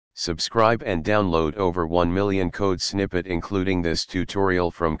Subscribe and download over 1 million code snippet including this tutorial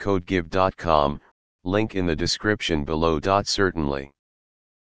from codegive.com, link in the description below. Certainly.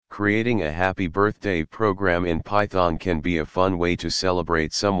 Creating a happy birthday program in Python can be a fun way to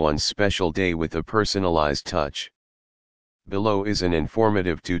celebrate someone's special day with a personalized touch. Below is an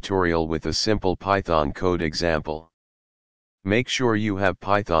informative tutorial with a simple Python code example. Make sure you have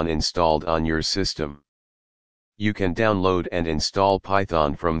Python installed on your system. You can download and install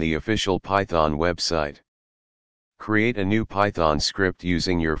Python from the official Python website. Create a new Python script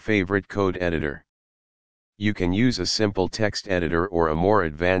using your favorite code editor. You can use a simple text editor or a more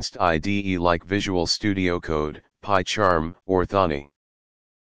advanced IDE like Visual Studio Code, PyCharm, or Thonny.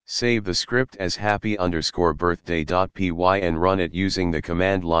 Save the script as happy_birthday.py and run it using the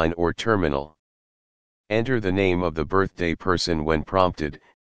command line or terminal. Enter the name of the birthday person when prompted,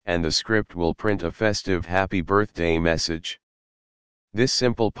 and the script will print a festive happy birthday message. This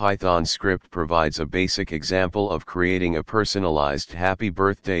simple Python script provides a basic example of creating a personalized happy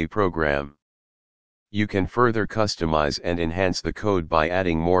birthday program. You can further customize and enhance the code by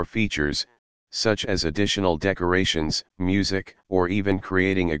adding more features, such as additional decorations, music, or even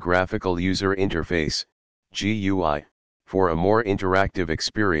creating a graphical user interface, GUI, for a more interactive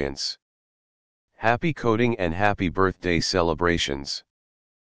experience. Happy coding and happy birthday celebrations.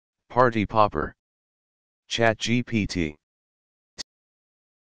 Party Popper. ChatGPT.